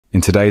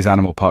In today's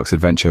Animal Parks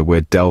adventure,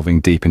 we're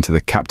delving deep into the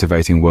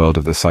captivating world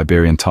of the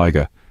Siberian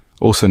tiger,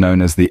 also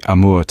known as the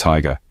Amur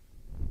tiger.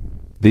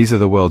 These are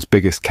the world's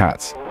biggest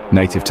cats,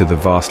 native to the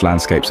vast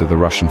landscapes of the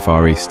Russian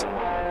Far East,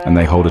 and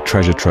they hold a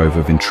treasure trove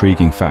of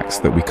intriguing facts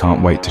that we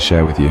can't wait to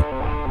share with you.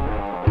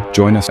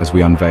 Join us as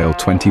we unveil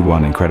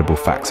 21 incredible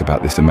facts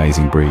about this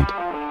amazing breed.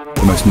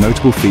 The most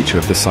notable feature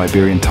of the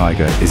Siberian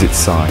tiger is its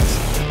size.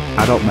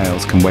 Adult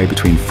males can weigh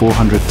between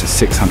 400 to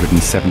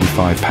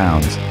 675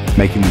 pounds,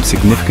 making them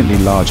significantly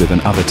larger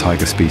than other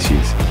tiger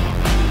species.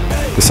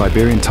 The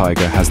Siberian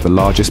tiger has the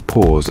largest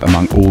paws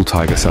among all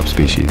tiger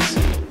subspecies.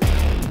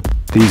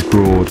 These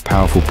broad,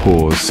 powerful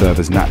paws serve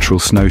as natural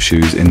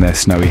snowshoes in their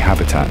snowy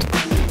habitat,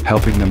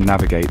 helping them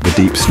navigate the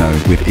deep snow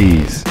with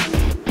ease.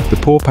 The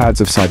paw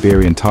pads of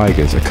Siberian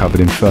tigers are covered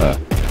in fur,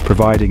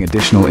 providing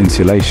additional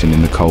insulation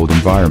in the cold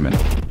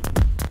environment.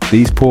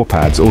 These paw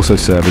pads also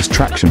serve as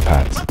traction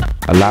pads,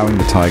 allowing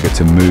the tiger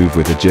to move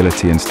with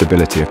agility and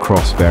stability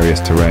across various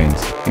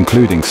terrains,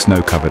 including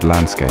snow-covered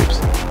landscapes.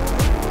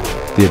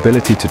 The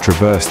ability to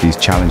traverse these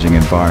challenging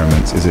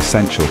environments is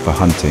essential for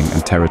hunting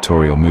and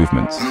territorial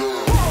movements.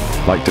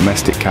 Like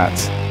domestic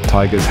cats,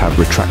 tigers have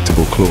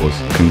retractable claws,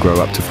 can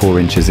grow up to 4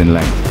 inches in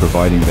length,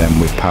 providing them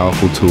with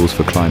powerful tools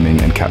for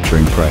climbing and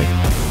capturing prey.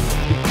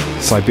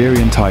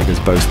 Siberian tigers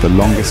boast the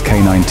longest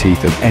canine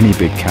teeth of any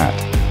big cat,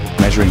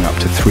 measuring up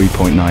to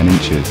 3.9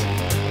 inches.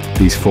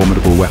 These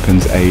formidable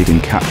weapons aid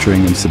in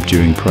capturing and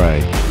subduing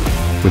prey.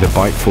 With a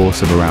bite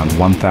force of around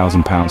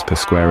 1,000 pounds per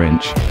square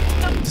inch,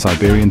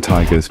 Siberian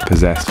tigers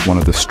possess one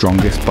of the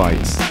strongest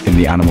bites in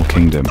the animal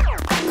kingdom,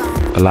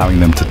 allowing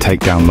them to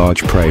take down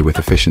large prey with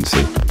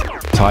efficiency.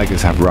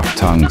 Tigers have rough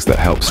tongues that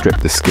help strip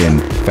the skin,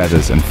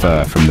 feathers and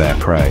fur from their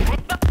prey.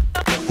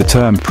 The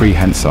term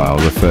prehensile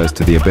refers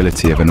to the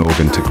ability of an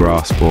organ to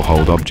grasp or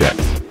hold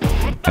objects,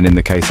 and in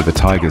the case of a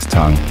tiger's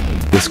tongue,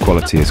 this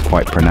quality is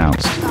quite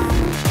pronounced.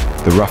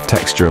 The rough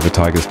texture of a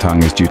tiger's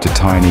tongue is due to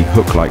tiny,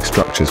 hook-like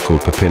structures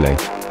called papillae.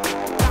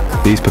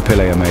 These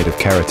papillae are made of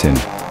keratin,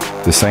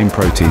 the same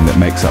protein that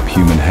makes up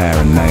human hair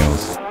and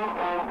nails.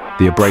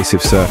 The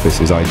abrasive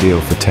surface is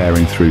ideal for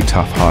tearing through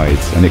tough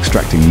hides and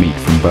extracting meat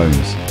from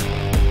bones.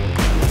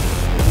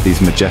 These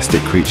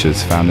majestic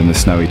creatures found in the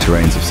snowy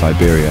terrains of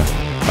Siberia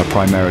are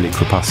primarily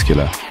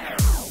crepuscular.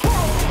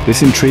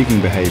 This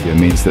intriguing behavior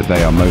means that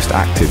they are most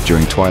active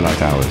during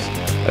twilight hours,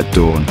 at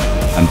dawn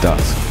and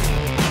dusk.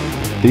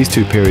 These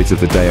two periods of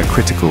the day are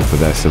critical for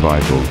their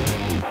survival.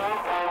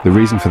 The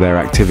reason for their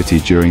activity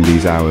during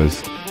these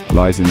hours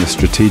lies in the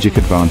strategic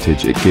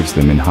advantage it gives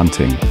them in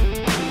hunting.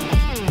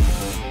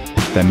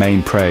 Their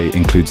main prey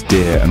includes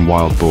deer and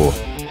wild boar,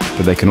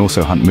 but they can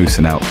also hunt moose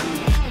and elk.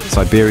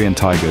 Siberian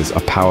tigers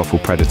are powerful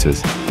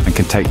predators and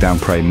can take down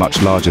prey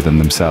much larger than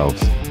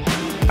themselves.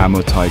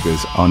 Amur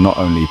tigers are not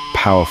only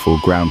powerful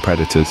ground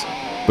predators,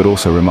 but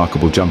also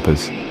remarkable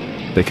jumpers.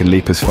 They can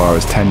leap as far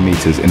as 10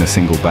 meters in a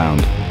single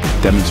bound,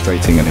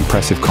 demonstrating an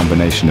impressive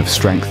combination of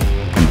strength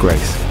and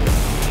grace.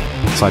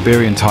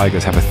 Siberian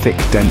tigers have a thick,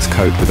 dense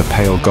coat with a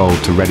pale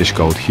gold to reddish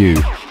gold hue.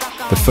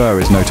 The fur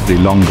is notably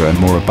longer and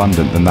more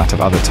abundant than that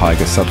of other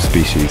tiger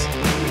subspecies,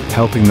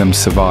 helping them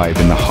survive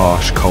in the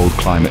harsh, cold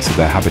climates of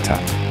their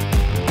habitat.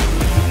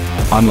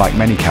 Unlike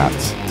many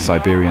cats,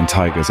 Siberian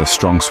tigers are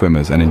strong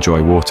swimmers and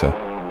enjoy water.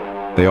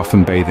 They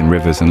often bathe in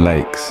rivers and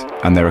lakes,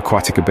 and their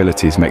aquatic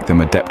abilities make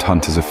them adept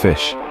hunters of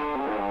fish.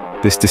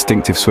 This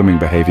distinctive swimming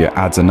behavior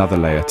adds another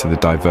layer to the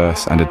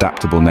diverse and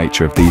adaptable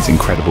nature of these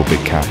incredible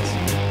big cats.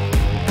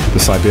 The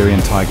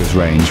Siberian tiger's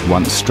range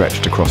once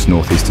stretched across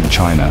northeastern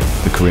China,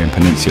 the Korean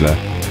Peninsula,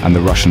 and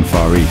the Russian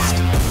Far East,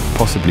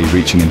 possibly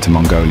reaching into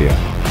Mongolia.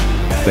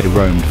 They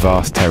roamed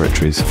vast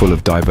territories full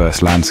of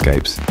diverse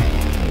landscapes.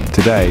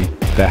 Today,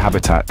 their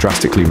habitat,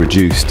 drastically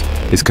reduced,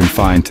 is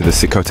confined to the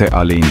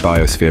Sikhote-Alin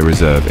Biosphere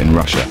Reserve in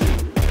Russia.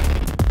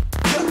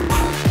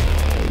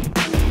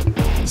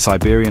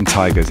 Siberian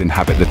tigers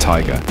inhabit the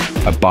taiga,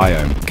 a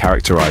biome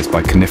characterized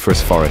by coniferous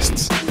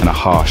forests and a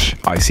harsh,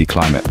 icy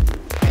climate.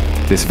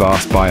 This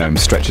vast biome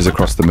stretches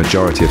across the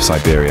majority of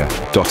Siberia,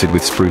 dotted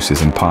with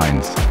spruces and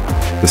pines.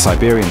 The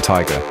Siberian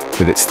tiger,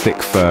 with its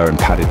thick fur and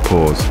padded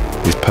paws,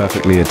 is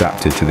perfectly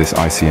adapted to this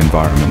icy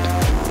environment.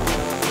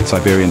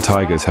 Siberian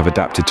tigers have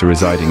adapted to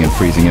residing in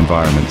freezing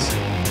environments.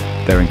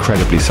 They're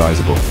incredibly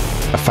sizable,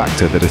 a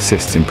factor that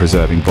assists in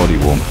preserving body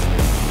warmth.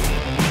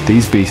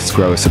 These beasts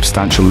grow a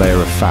substantial layer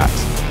of fat,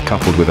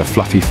 coupled with a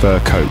fluffy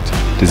fur coat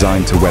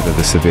designed to weather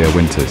the severe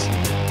winters.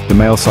 The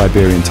male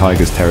Siberian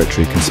tiger's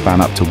territory can span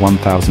up to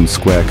 1,000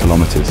 square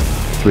kilometers,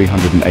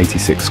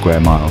 386 square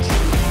miles.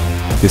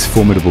 This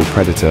formidable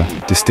predator,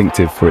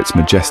 distinctive for its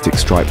majestic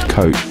striped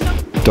coat,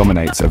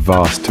 dominates a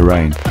vast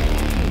terrain.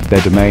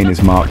 Their domain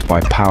is marked by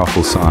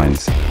powerful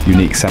signs,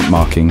 unique scent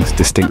markings,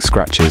 distinct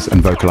scratches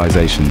and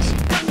vocalizations.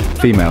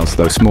 Females,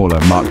 though smaller,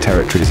 mark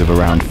territories of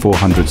around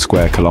 400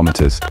 square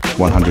kilometers,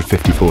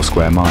 154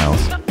 square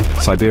miles.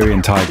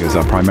 Siberian tigers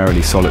are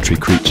primarily solitary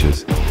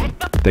creatures.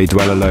 They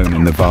dwell alone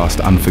in the vast,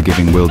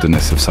 unforgiving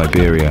wilderness of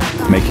Siberia,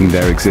 making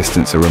their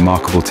existence a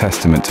remarkable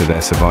testament to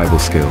their survival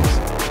skills.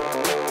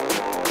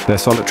 Their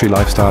solitary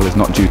lifestyle is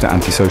not due to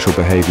antisocial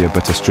behavior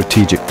but a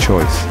strategic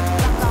choice.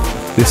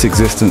 This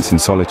existence in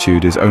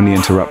solitude is only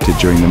interrupted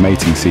during the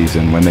mating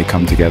season when they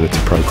come together to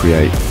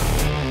procreate.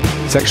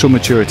 Sexual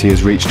maturity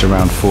is reached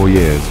around 4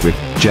 years, with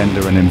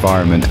gender and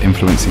environment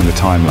influencing the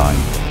timeline.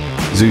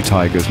 Zoo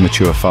tigers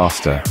mature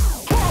faster.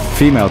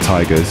 Female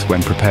tigers,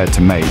 when prepared to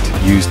mate,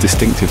 use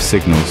distinctive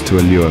signals to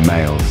allure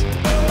males.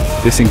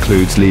 This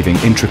includes leaving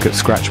intricate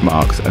scratch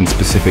marks and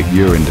specific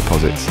urine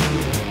deposits.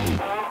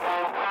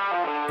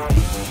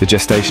 The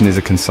gestation is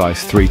a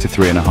concise 3 to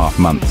 3.5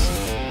 months.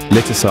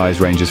 Litter size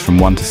ranges from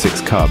 1 to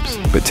 6 cubs,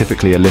 but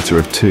typically a litter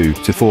of 2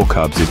 to 4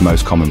 cubs is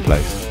most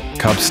commonplace.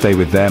 Cubs stay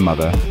with their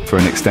mother for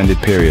an extended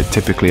period,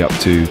 typically up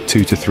to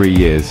 2 to 3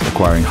 years,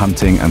 acquiring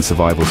hunting and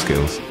survival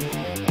skills.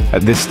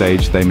 At this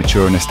stage, they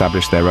mature and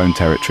establish their own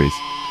territories.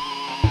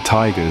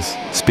 Tigers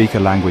speak a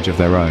language of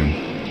their own.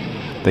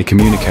 They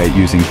communicate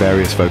using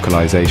various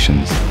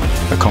vocalizations,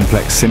 a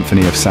complex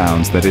symphony of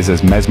sounds that is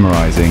as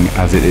mesmerizing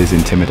as it is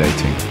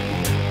intimidating.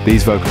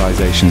 These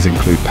vocalizations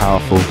include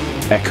powerful,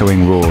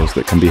 echoing roars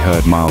that can be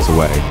heard miles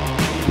away,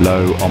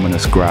 low,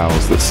 ominous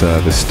growls that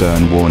serve as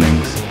stern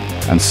warnings,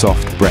 and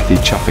soft, breathy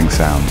chuffing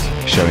sounds,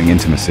 showing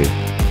intimacy.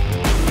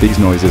 These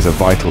noises are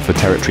vital for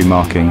territory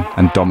marking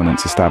and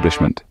dominance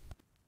establishment.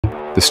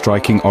 The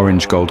striking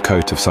orange-gold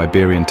coat of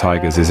Siberian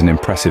tigers is an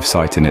impressive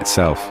sight in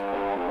itself.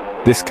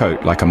 This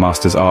coat, like a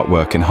master's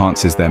artwork,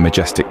 enhances their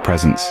majestic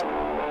presence.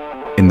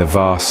 In the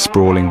vast,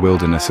 sprawling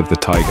wilderness of the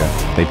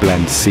taiga, they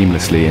blend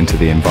seamlessly into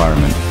the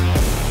environment.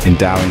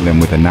 Endowing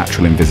them with a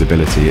natural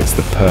invisibility, it's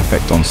the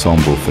perfect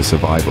ensemble for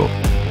survival.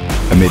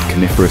 Amid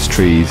coniferous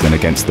trees and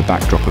against the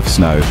backdrop of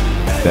snow,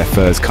 their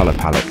fur's color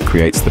palette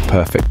creates the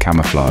perfect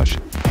camouflage.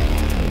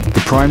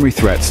 The primary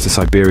threats to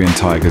Siberian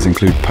tigers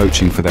include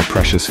poaching for their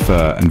precious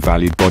fur and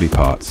valued body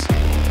parts.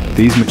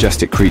 These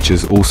majestic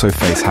creatures also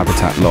face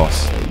habitat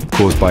loss,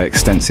 caused by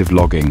extensive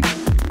logging,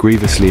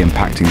 grievously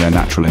impacting their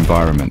natural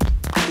environment.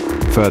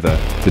 Further,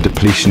 the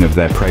depletion of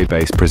their prey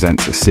base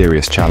presents a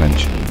serious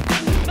challenge.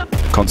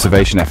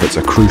 Conservation efforts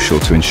are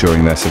crucial to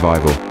ensuring their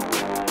survival.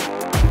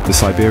 The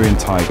Siberian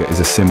taiga is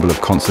a symbol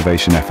of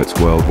conservation efforts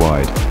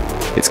worldwide.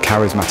 Its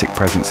charismatic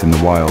presence in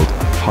the wild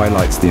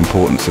highlights the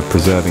importance of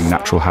preserving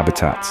natural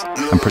habitats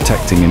and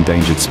protecting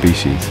endangered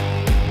species.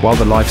 While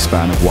the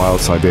lifespan of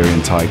wild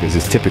Siberian tigers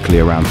is typically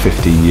around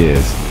 15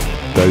 years,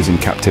 those in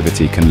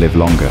captivity can live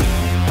longer.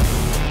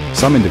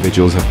 Some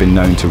individuals have been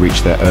known to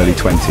reach their early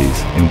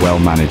 20s in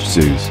well-managed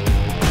zoos.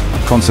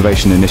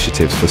 Conservation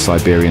initiatives for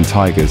Siberian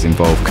tigers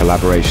involve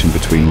collaboration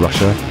between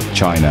Russia,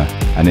 China,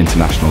 and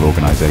international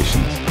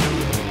organizations.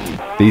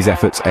 These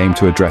efforts aim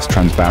to address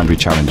transboundary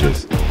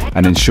challenges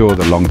and ensure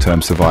the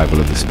long-term survival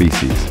of the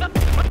species.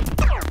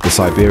 The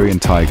Siberian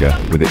taiga,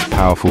 with its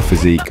powerful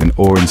physique and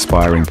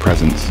awe-inspiring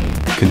presence,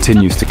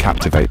 continues to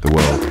captivate the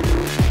world.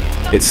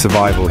 Its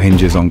survival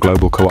hinges on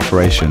global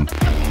cooperation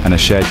and a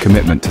shared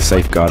commitment to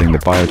safeguarding the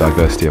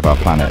biodiversity of our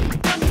planet.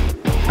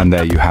 And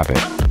there you have it.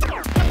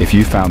 If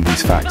you found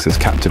these facts as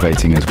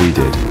captivating as we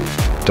did,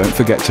 don't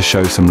forget to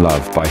show some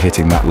love by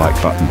hitting that like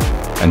button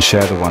and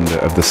share the wonder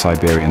of the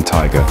Siberian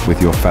taiga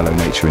with your fellow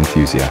nature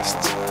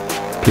enthusiasts.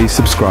 Please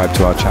subscribe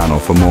to our channel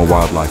for more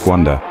wildlife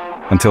wonder.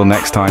 Until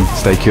next time,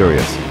 stay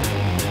curious.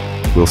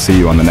 We'll see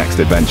you on the next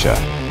adventure.